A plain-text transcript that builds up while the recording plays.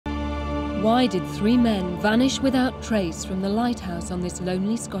Why did three men vanish without trace from the lighthouse on this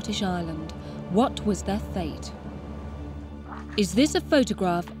lonely Scottish island? What was their fate? Is this a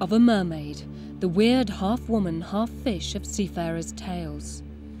photograph of a mermaid, the weird half-woman, half-fish of seafarers' tales?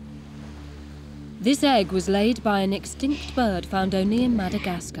 This egg was laid by an extinct bird found only in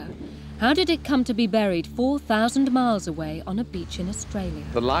Madagascar. How did it come to be buried 4,000 miles away on a beach in Australia?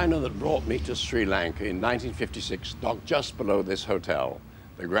 The liner that brought me to Sri Lanka in 1956 docked just below this hotel,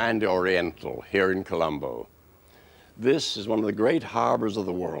 the Grand Oriental, here in Colombo. This is one of the great harbors of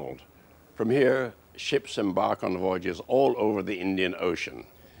the world. From here, ships embark on voyages all over the Indian Ocean.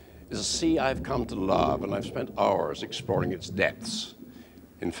 It's a sea I've come to love, and I've spent hours exploring its depths.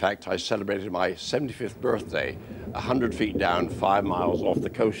 In fact, I celebrated my 75th birthday 100 feet down, 5 miles off the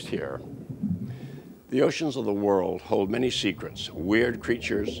coast here. The oceans of the world hold many secrets, weird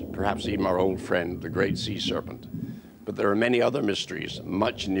creatures, perhaps even our old friend, the great sea serpent. But there are many other mysteries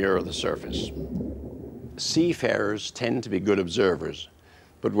much nearer the surface. Seafarers tend to be good observers,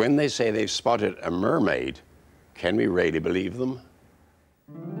 but when they say they've spotted a mermaid, can we really believe them?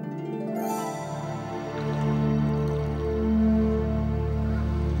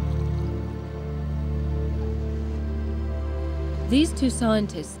 These two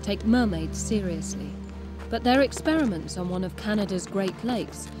scientists take mermaids seriously, but their experiments on one of Canada's Great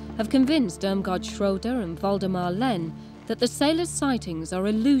Lakes have convinced Irmgard Schroeder and Valdemar Len that the sailors' sightings are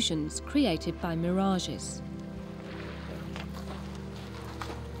illusions created by mirages.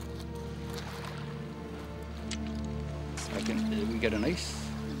 We get a nice,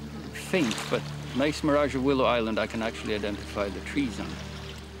 faint, but nice mirage of Willow Island. I can actually identify the trees on it.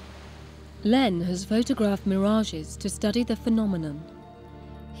 Len has photographed mirages to study the phenomenon.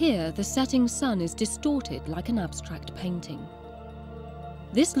 Here, the setting sun is distorted like an abstract painting.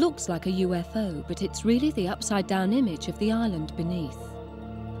 This looks like a UFO, but it's really the upside-down image of the island beneath.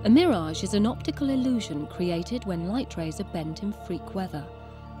 A mirage is an optical illusion created when light rays are bent in freak weather.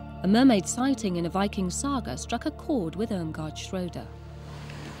 A mermaid sighting in a Viking saga struck a chord with Irmgard Schroeder.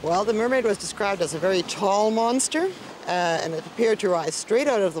 Well, the mermaid was described as a very tall monster, and it appeared to rise straight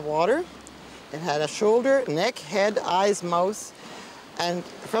out of the water. It had a shoulder, neck, head, eyes, mouth, and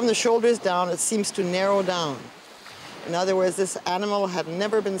from the shoulders down, it seems to narrow down. In other words, this animal had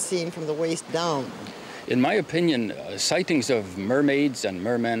never been seen from the waist down. In my opinion, sightings of mermaids and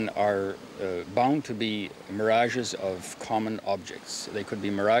mermen are bound to be mirages of common objects. They could be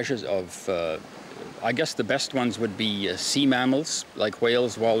mirages of, I guess the best ones would be sea mammals, like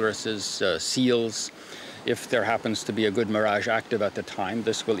whales, walruses, seals. If there happens to be a good mirage active at the time,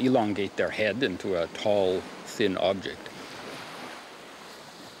 this will elongate their head into a tall, thin object.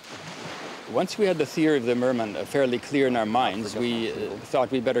 Once we had the theory of the merman fairly clear in our minds, we thought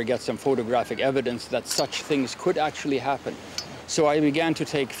we'd better get some photographic evidence that such things could actually happen. So I began to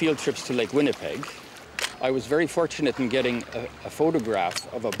take field trips to Lake Winnipeg. I was very fortunate in getting a photograph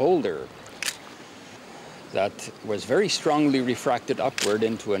of a boulder that was very strongly refracted upward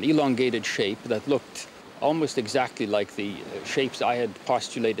into an elongated shape that looked almost exactly like the shapes I had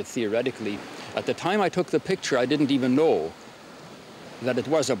postulated theoretically. At the time I took the picture, I didn't even know that it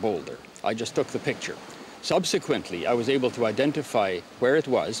was a boulder. I just took the picture. Subsequently, I was able to identify where it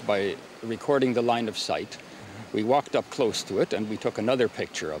was by recording the line of sight. We walked up close to it and we took another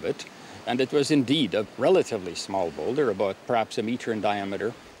picture of it. And it was indeed a relatively small boulder, about perhaps a meter in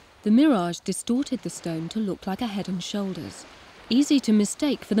diameter. The mirage distorted the stone to look like a head and shoulders, easy to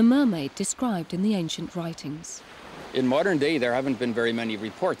mistake for the mermaid described in the ancient writings. In modern day, there haven't been very many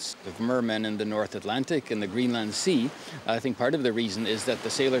reports of mermen in the North Atlantic and the Greenland Sea. I think part of the reason is that the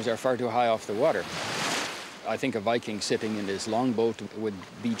sailors are far too high off the water. I think a Viking sitting in his longboat would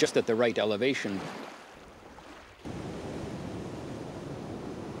be just at the right elevation.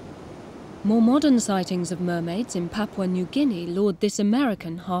 More modern sightings of mermaids in Papua New Guinea lured this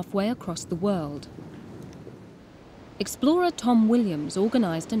American halfway across the world. Explorer Tom Williams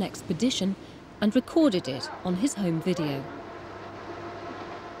organised an expedition and recorded it on his home video.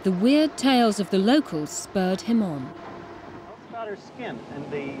 The weird tales of the locals spurred him on. What's about her skin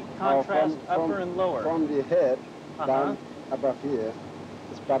and the contrast upper and lower? From the head down above here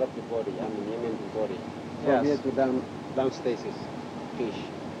is part of the body, I mean human body. From here to downstairs is fish.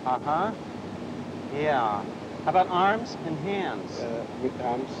 Yeah. How about arms and hands? With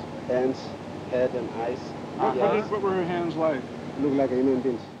arms, hands, head and eyes. What were her hands like? Look like a human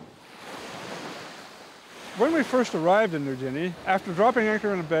being. When we first arrived in New Guinea, after dropping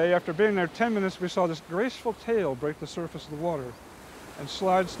anchor in a bay, after being there 10 minutes, we saw this graceful tail break the surface of the water and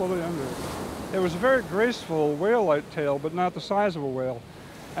slide slowly under. It was a very graceful whale-like tail, but not the size of a whale.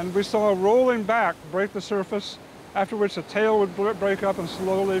 And we saw a rolling back break the surface, after which the tail would break up and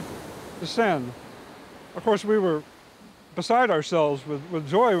slowly the Seine. Of course, we were beside ourselves with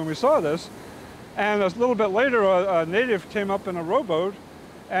joy when we saw this. And a little bit later, a native came up in a rowboat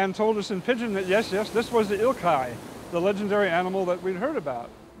and told us in Pidgin that yes, this was the Ilkai, the legendary animal that we'd heard about.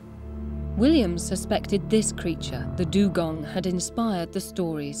 Williams suspected this creature, the dugong, had inspired the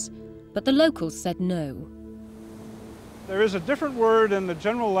stories, but the locals said no. There is a different word in the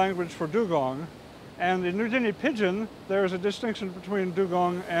general language for dugong, and in New Guinea Pidgin, there is a distinction between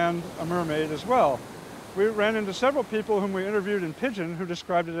dugong and a mermaid as well. We ran into several people whom we interviewed in Pidgin who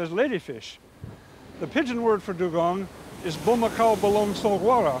described it as ladyfish. The Pidgin word for dugong is Bulmakau Balong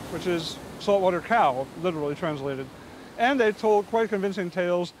Solwara, which is saltwater cow, literally translated. And they told quite convincing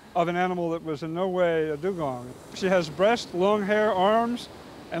tales of an animal that was in no way a dugong. She has breast, long hair, arms,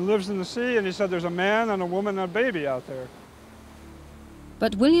 and lives in the sea, and he said there's a man and a woman and a baby out there.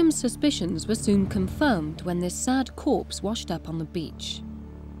 But William's suspicions were soon confirmed when this sad corpse washed up on the beach.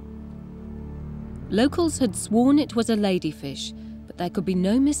 Locals had sworn it was a ladyfish, but there could be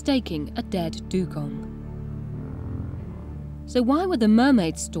no mistaking a dead dugong. So why were the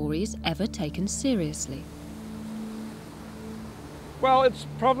mermaid stories ever taken seriously? Well, it's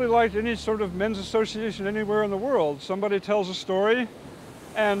probably like any sort of men's association anywhere in the world. Somebody tells a story,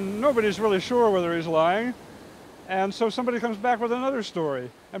 and nobody's really sure whether he's lying. And so somebody comes back with another story,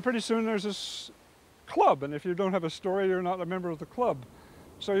 and pretty soon there's this club, and if you don't have a story, you're not a member of the club.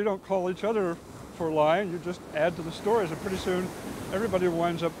 So you don't call each other for lying, you just add to the stories, and pretty soon everybody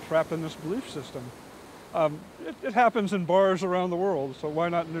winds up trapped in this belief system. It happens in bars around the world, so why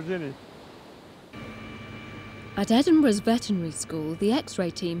not in New Guinea? At Edinburgh's veterinary school, the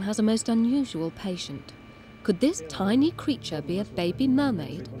X-ray team has a most unusual patient. Could this tiny creature be a baby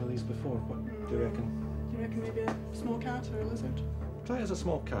mermaid? One of these before. What do you reckon? Do you reckon maybe a small cat or a lizard? Try it as a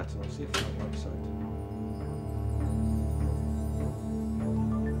small cat and I'll see if that works out.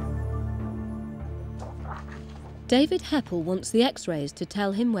 David Heppel wants the X-rays to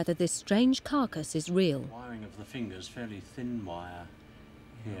tell him whether this strange carcass is real. Wiring of the fingers, fairly thin wire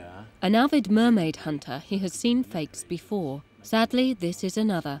here. An avid mermaid hunter, he has seen fakes before. Sadly, this is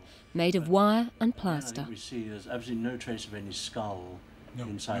another, made of wire and plaster. I think we see there's absolutely no trace of any skull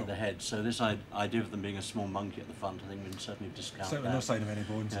inside the head. So this idea of them being a small monkey at the front, I think we can certainly discount that. No sign of any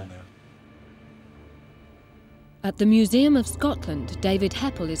bones in there. At the Museum of Scotland, David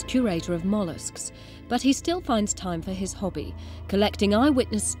Heppel is curator of molluscs, but he still finds time for his hobby, collecting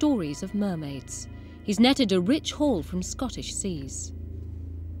eyewitness stories of mermaids. He's netted a rich haul from Scottish seas.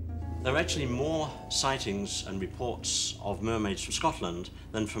 There are actually more sightings and reports of mermaids from Scotland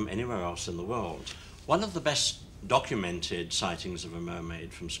than from anywhere else in the world. One of the best documented sightings of a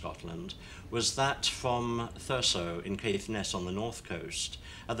mermaid from Scotland was that from Thurso in Caithness on the north coast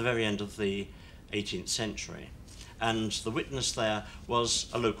at the very end of the 18th century. And the witness there was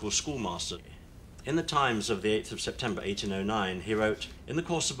a local schoolmaster. In the Times of the 8th of September 1809, he wrote, "In the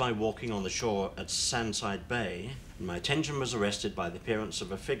course of my walking on the shore at Sandside Bay, my attention was arrested by the appearance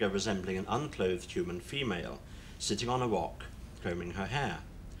of a figure resembling an unclothed human female, sitting on a rock, combing her hair.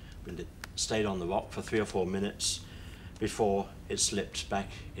 And it stayed on the rock for 3 or 4 minutes before it slipped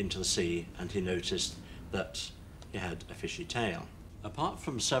back into the sea, and he noticed that it had a fishy tail." Apart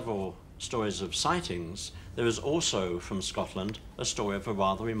from several stories of sightings, there is also from Scotland a story of a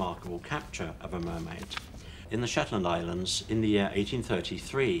rather remarkable capture of a mermaid. In the Shetland Islands in the year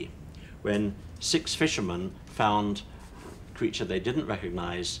 1833, when 6 fishermen found a creature they didn't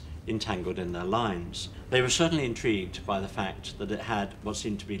recognize entangled in their lines. They were certainly intrigued by the fact that it had what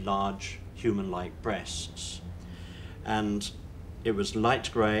seemed to be large human-like breasts. And it was light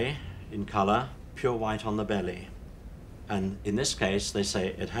grey in colour, pure white on the belly. And in this case, they say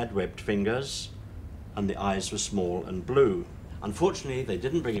it had webbed fingers and the eyes were small and blue. Unfortunately, they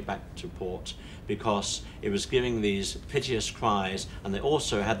didn't bring it back to port because it was giving these piteous cries, and they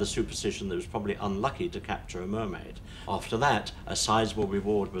also had the superstition that it was probably unlucky to capture a mermaid. After that, a sizable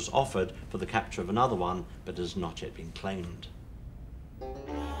reward was offered for the capture of another one, but has not yet been claimed.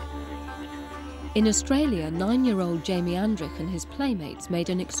 In Australia, 9-year-old Jamie Andrich and his playmates made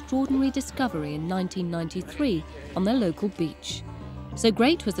an extraordinary discovery in 1993 on their local beach. So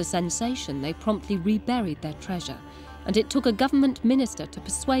great was the sensation, they promptly reburied their treasure, and it took a government minister to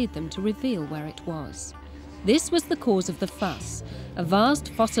persuade them to reveal where it was. This was the cause of the fuss, a vast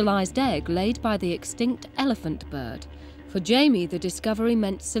fossilised egg laid by the extinct elephant bird. For Jamie, the discovery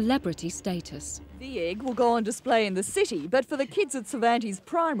meant celebrity status. The egg will go on display in the city, but for the kids at Cervantes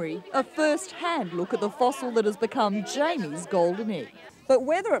Primary, a first-hand look at the fossil that has become Jamie's golden egg. But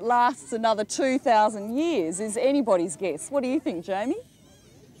whether it lasts another 2,000 years is anybody's guess. What do you think, Jamie?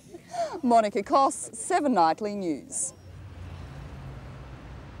 Monica Koss, 7 Nightly News.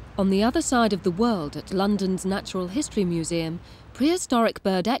 On the other side of the world at London's Natural History Museum, prehistoric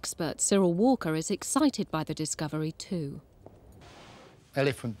bird expert Cyril Walker is excited by the discovery too.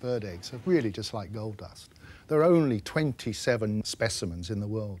 Elephant bird eggs are really just like gold dust. There are only 27 specimens in the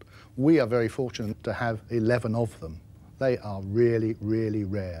world. We are very fortunate to have 11 of them. They are really, really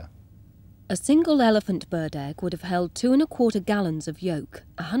rare. A single elephant bird egg would have held 2¼ gallons of yolk,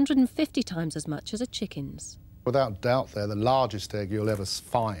 150 times as much as a chicken's. Without doubt, they're the largest egg you'll ever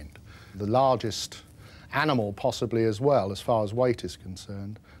find. The largest animal possibly as well, as far as weight is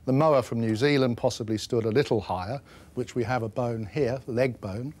concerned. The moa from New Zealand possibly stood a little higher, which we have a bone here, the leg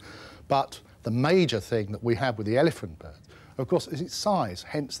bone. But the major thing that we have with the elephant bird, of course, is its size,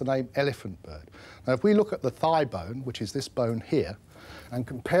 hence the name elephant bird. Now, if we look at the thigh bone, which is this bone here, and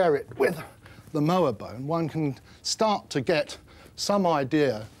compare it with the moa bone, one can start to get some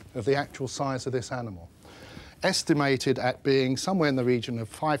idea of the actual size of this animal. Estimated at being somewhere in the region of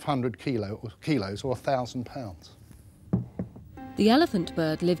 500 kilos or 1,000 pounds. The elephant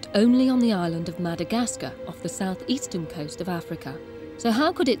bird lived only on the island of Madagascar off the southeastern coast of Africa. So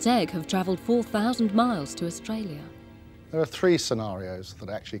how could its egg have travelled 4,000 miles to Australia? There are 3 scenarios that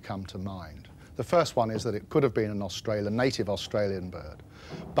actually come to mind. The first one is that it could have been an native Australian bird,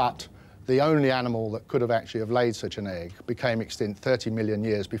 but the only animal that could have laid such an egg became extinct 30 million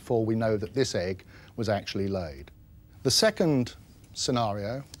years before we know that this egg was actually laid. The second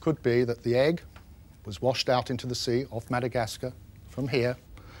scenario could be that the egg was washed out into the sea off Madagascar from here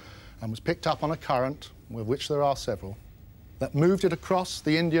and was picked up on a current, with which there are several, that moved it across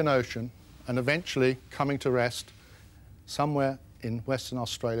the Indian Ocean and eventually coming to rest somewhere in Western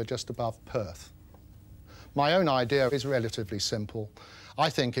Australia just above Perth. My own idea is relatively simple. I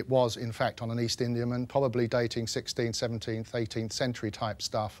think it was, in fact, on an East Indiaman, probably dating 16th, 17th, 18th century type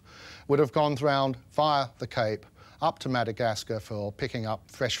stuff, would have gone round via the Cape up to Madagascar for picking up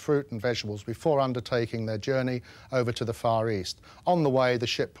fresh fruit and vegetables before undertaking their journey over to the Far East. On the way, the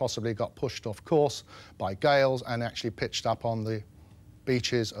ship possibly got pushed off course by gales and actually pitched up on the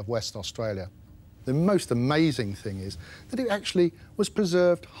beaches of West Australia. The most amazing thing is that it actually was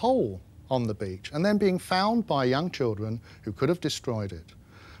preserved whole on the beach and then being found by young children who could have destroyed it,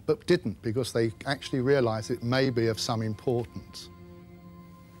 but didn't because they actually realised it may be of some importance.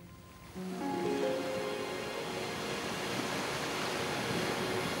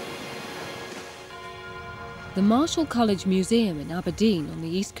 The Marshall College Museum in Aberdeen on the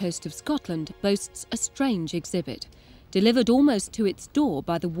east coast of Scotland boasts a strange exhibit, delivered almost to its door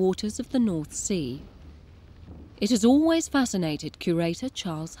by the waters of the North Sea. It has always fascinated curator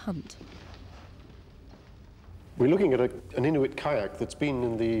Charles Hunt. We're looking at an Inuit kayak that's been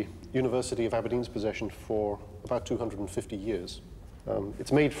in the University of Aberdeen's possession for about 250 years.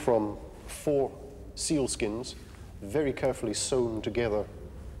 It's made from 4 seal skins, very carefully sewn together.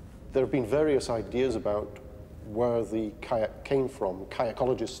 There have been various ideas about where the kayak came from.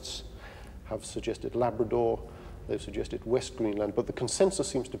 Kayakologists have suggested Labrador, they've suggested West Greenland, but the consensus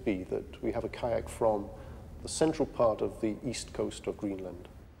seems to be that we have a kayak from the central part of the east coast of Greenland.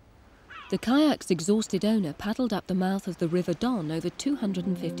 The kayak's exhausted owner paddled up the mouth of the River Don over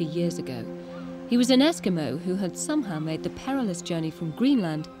 250 years ago. He was an Eskimo who had somehow made the perilous journey from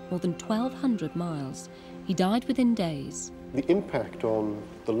Greenland more than 1,200 miles. He died within days. The impact on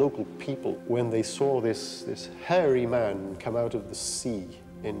the local people when they saw this hairy man come out of the sea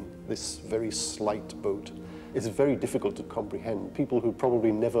in this very slight boat is very difficult to comprehend. People who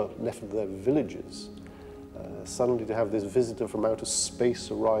probably never left their villages, suddenly to have this visitor from outer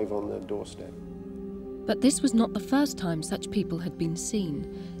space arrive on their doorstep. But this was not the first time such people had been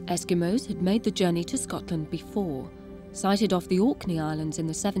seen. Eskimos had made the journey to Scotland before. Sighted off the Orkney Islands in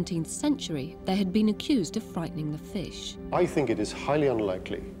the 17th century, they had been accused of frightening the fish. I think it is highly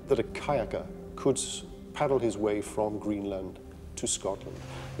unlikely that a kayaker could paddle his way from Greenland to Scotland,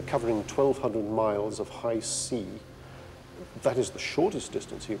 covering 1,200 miles of high sea. That is the shortest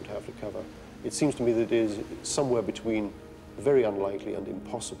distance he would have to cover. It seems to me that it is somewhere between very unlikely and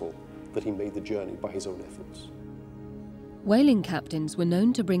impossible that he made the journey by his own efforts. Whaling captains were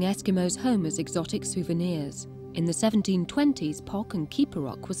known to bring Eskimos home as exotic souvenirs. In the 1720s, Pock and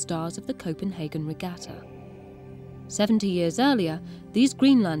Keeperrock were stars of the Copenhagen Regatta. 70 years earlier, these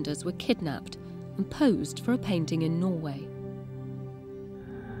Greenlanders were kidnapped and posed for a painting in Norway.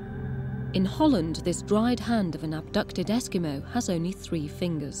 In Holland, this dried hand of an abducted Eskimo has only 3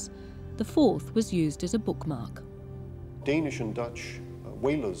 fingers. The 4th was used as a bookmark. Danish and Dutch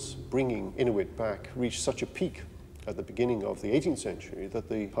whalers bringing Inuit back reached such a peak at the beginning of the 18th century that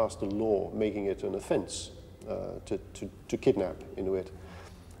they passed a law making it an offence to kidnap Inuit.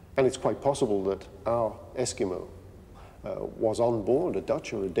 And it's quite possible that our Eskimo was on board a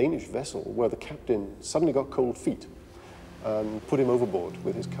Dutch or a Danish vessel where the captain suddenly got cold feet and put him overboard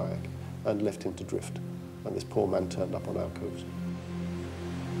with his kayak and left him to drift. And this poor man turned up on our coast.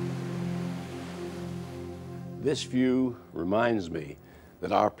 This view reminds me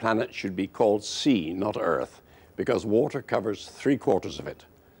that our planet should be called sea, not Earth, because water covers 3/4 of it.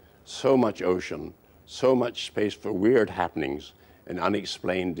 So much ocean, so much space for weird happenings and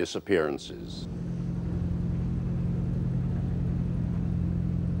unexplained disappearances.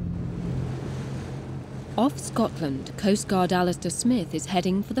 Off Scotland, Coast Guard Alistair Smith is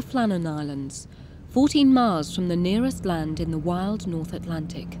heading for the Flannan Islands, 14 miles from the nearest land in the wild North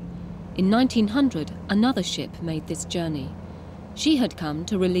Atlantic. In 1900, another ship made this journey. She had come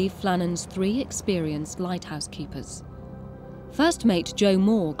to relieve Flannan's 3 experienced lighthouse keepers. First mate Joe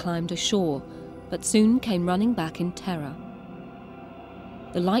Moore climbed ashore, but soon came running back in terror.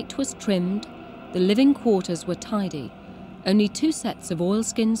 The light was trimmed, the living quarters were tidy, only 2 sets of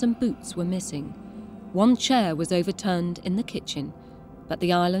oilskins and boots were missing. 1 chair was overturned in the kitchen, but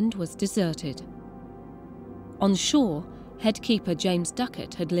the island was deserted. On shore, head keeper James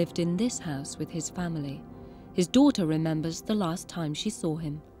Duckett had lived in this house with his family. His daughter remembers the last time she saw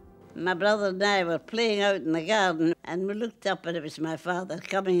him. My brother and I were playing out in the garden, and we looked up and it was my father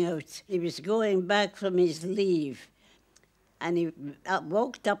coming out. He was going back from his leave, and he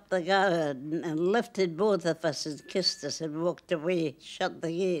walked up the garden and lifted both of us and kissed us and walked away, shut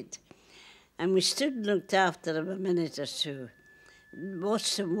the gate. And we stood and looked after him a minute or two.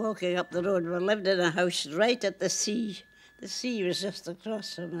 Watched him walking up the road. We lived in a house right at the sea. The sea was just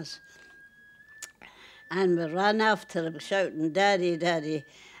across from us. And we ran after him shouting, "Daddy, Daddy."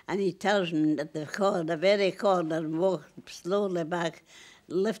 And he turned at the corner, very corner, and walked slowly back,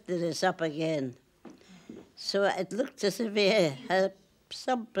 lifted us up again. So it looked as if he had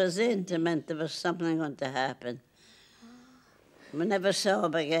some presentiment there was something going to happen. We never saw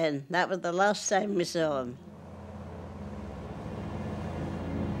him again. That was the last time we saw him.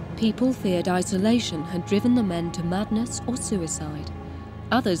 People feared isolation had driven the men to madness or suicide.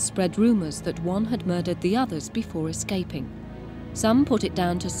 Others spread rumours that one had murdered the others before escaping. Some put it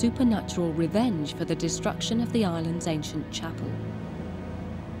down to supernatural revenge for the destruction of the island's ancient chapel.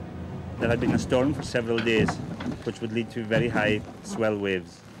 There had been a storm for several days, which would lead to very high swell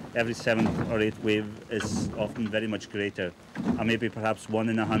waves. Every 7th or 8th wave is often very much greater, and maybe perhaps 1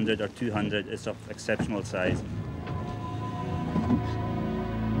 in 100 or 200 is of exceptional size.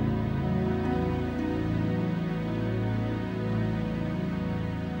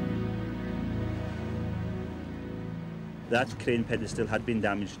 That crane pedestal had been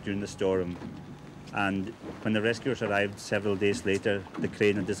damaged during the storm, and when the rescuers arrived several days later, the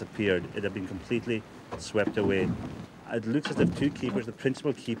crane had disappeared. It had been completely swept away. It looks as if 2 keepers, the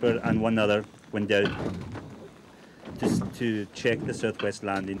principal keeper and 1 other, went out to check the southwest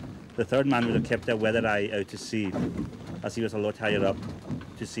landing. The 3rd man would have kept a weather eye out to sea, as he was a lot higher up,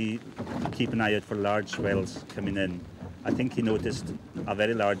 to keep an eye out for large swells coming in. I think he noticed a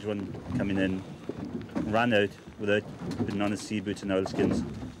very large one coming in, ran out without putting on his sea boots and oilskins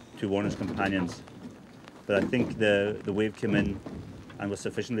to warn his companions. But I think the wave came in and was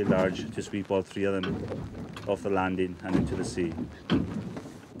sufficiently large to sweep all 3 of them off the landing and into the sea.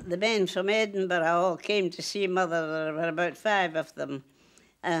 The men from Edinburgh all came to see Mother. There were about 5 of them.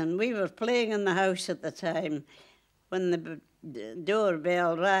 And we were playing in the house at the time when the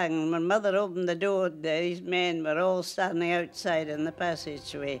doorbell rang. When Mother opened the door, these men were all standing outside in the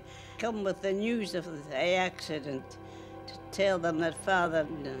passageway, come with the news of the accident to tell them that Father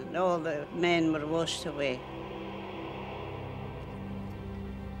and all the men were washed away.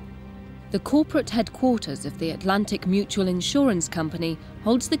 The corporate headquarters of the Atlantic Mutual Insurance Company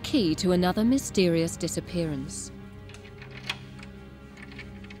holds the key to another mysterious disappearance.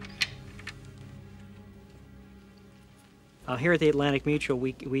 Here at the Atlantic Mutual,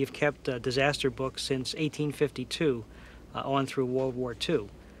 we have kept disaster books since 1852 on through World War II.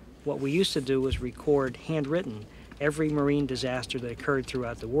 What we used to do was record, handwritten, every marine disaster that occurred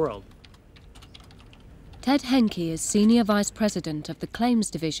throughout the world. Ted Henke is Senior Vice President of the Claims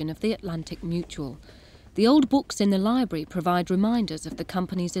Division of the Atlantic Mutual. The old books in the library provide reminders of the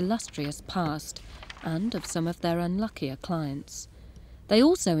company's illustrious past and of some of their unluckier clients. They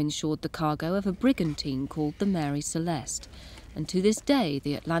also insured the cargo of a brigantine called the Marie Celeste, and to this day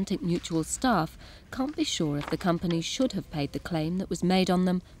the Atlantic Mutual staff can't be sure if the company should have paid the claim that was made on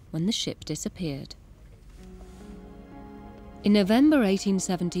them when the ship disappeared. In November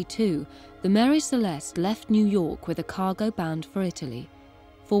 1872, the Marie Celeste left New York with a cargo bound for Italy.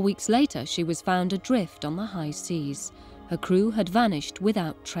 4 weeks later, she was found adrift on the high seas. Her crew had vanished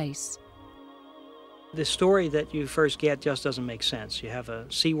without trace. The story that you first get just doesn't make sense. You have a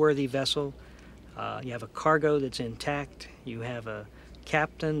seaworthy vessel, you have a cargo that's intact, you have a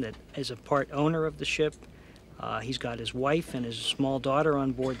captain that is a part owner of the ship, he's got his wife and his small daughter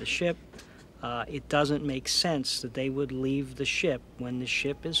on board the ship. It doesn't make sense that they would leave the ship when the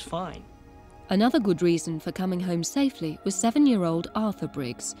ship is fine. Another good reason for coming home safely was 7-year-old Arthur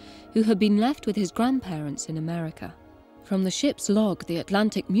Briggs, who had been left with his grandparents in America. From the ship's log, the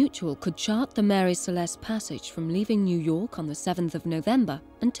Atlantic Mutual could chart the Marie Celeste passage from leaving New York on the 7th of November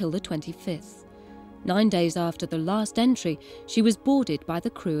until the 25th. 9 days after the last entry, she was boarded by the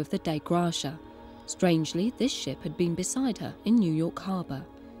crew of the De Gracia. Strangely, this ship had been beside her in New York Harbour.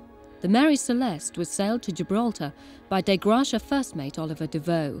 The Marie Celeste was sailed to Gibraltar by De Gracia first mate Oliver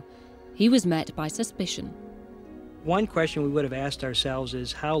Devoe. He was met by suspicion. One question we would have asked ourselves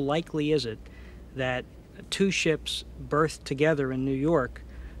is, how likely is it that two ships berthed together in New York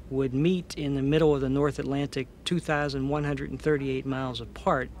would meet in the middle of the North Atlantic 2,138 miles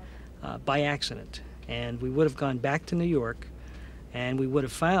apart by accident? And we would have gone back to New York, and we would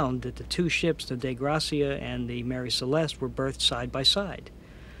have found that the two ships, the De Gracia and the Marie Celeste, were berthed side by side.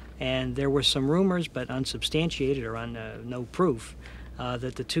 And there were some rumors, but unsubstantiated or on no proof,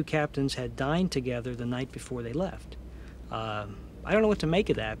 that the two captains had dined together the night before they left. I don't know what to make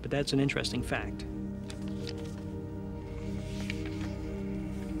of that, but that's an interesting fact.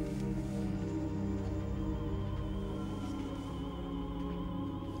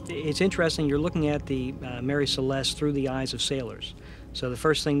 It's interesting, you're looking at the Marie Celeste through the eyes of sailors. So the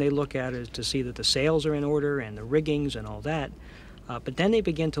first thing they look at is to see that the sails are in order and the riggings and all that. But then they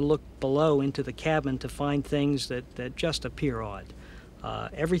begin to look below into the cabin to find things that just appear odd.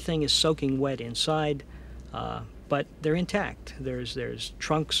 Everything is soaking wet inside, but they're intact. There's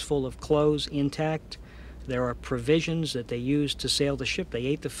trunks full of clothes intact. There are provisions that they used to sail the ship. They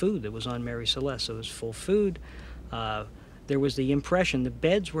ate the food that was on Marie Celeste, so it was full food. There was the impression the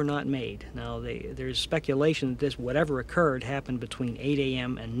beds were not made. Now, there's speculation that this, whatever occurred, happened between 8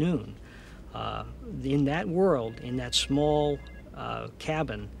 a.m. and noon. In that world, in that small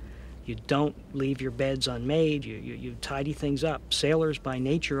cabin, you don't leave your beds unmade. You tidy things up. Sailors by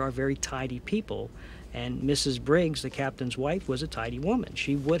nature are very tidy people, and Mrs. Briggs, the captain's wife, was a tidy woman.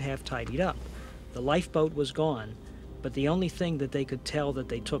 She would have tidied up. The lifeboat was gone, but the only thing that they could tell that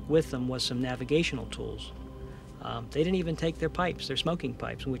they took with them was some navigational tools. They didn't even take their pipes, their smoking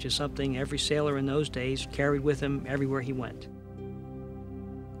pipes, which is something every sailor in those days carried with him everywhere he went.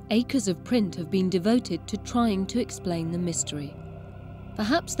 Acres of print have been devoted to trying to explain the mystery.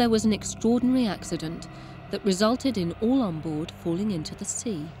 Perhaps there was an extraordinary accident that resulted in all on board falling into the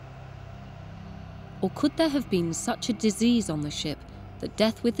sea. Or could there have been such a disease on the ship that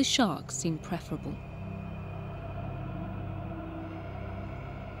death with the sharks seemed preferable?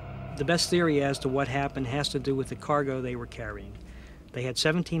 The best theory as to what happened has to do with the cargo they were carrying. They had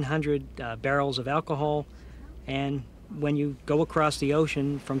 1,700 barrels of alcohol, and when you go across the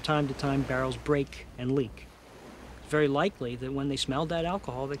ocean, from time to time barrels break and leak. It's very likely that when they smelled that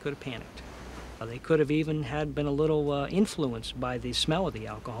alcohol, they could have panicked. They could have even been a little influenced by the smell of the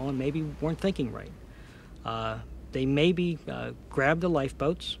alcohol and maybe weren't thinking right. They maybe grabbed the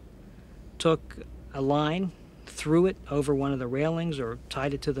lifeboats, took a line, threw it over one of the railings or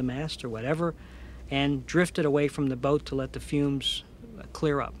tied it to the mast or whatever, and drifted away from the boat to let the fumes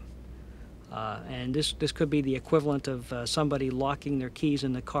clear up. And this could be the equivalent of somebody locking their keys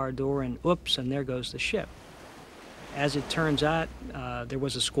in the car door and oops, and there goes the ship. As it turns out, there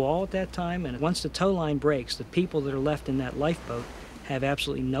was a squall at that time, and once the tow line breaks, the people that are left in that lifeboat have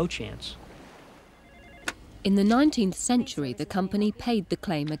absolutely no chance. In the 19th century, the company paid the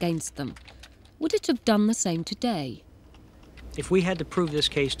claim against them. Would it have done the same today? If we had to prove this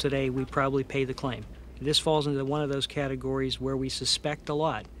case today, we'd probably pay the claim. This falls into one of those categories where we suspect a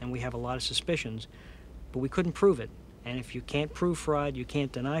lot, and we have a lot of suspicions, but we couldn't prove it. And if you can't prove fraud, you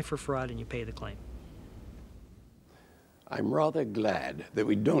can't deny for fraud, and you pay the claim. I'm rather glad that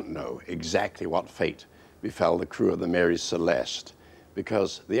we don't know exactly what fate befell the crew of the Marie Celeste,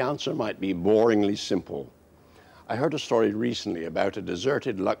 because the answer might be boringly simple. I heard a story recently about a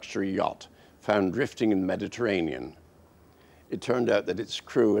deserted luxury yacht found drifting in the Mediterranean. It turned out that its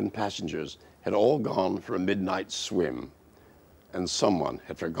crew and passengers had all gone for a midnight swim, and someone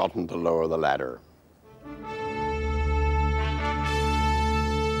had forgotten to lower the ladder.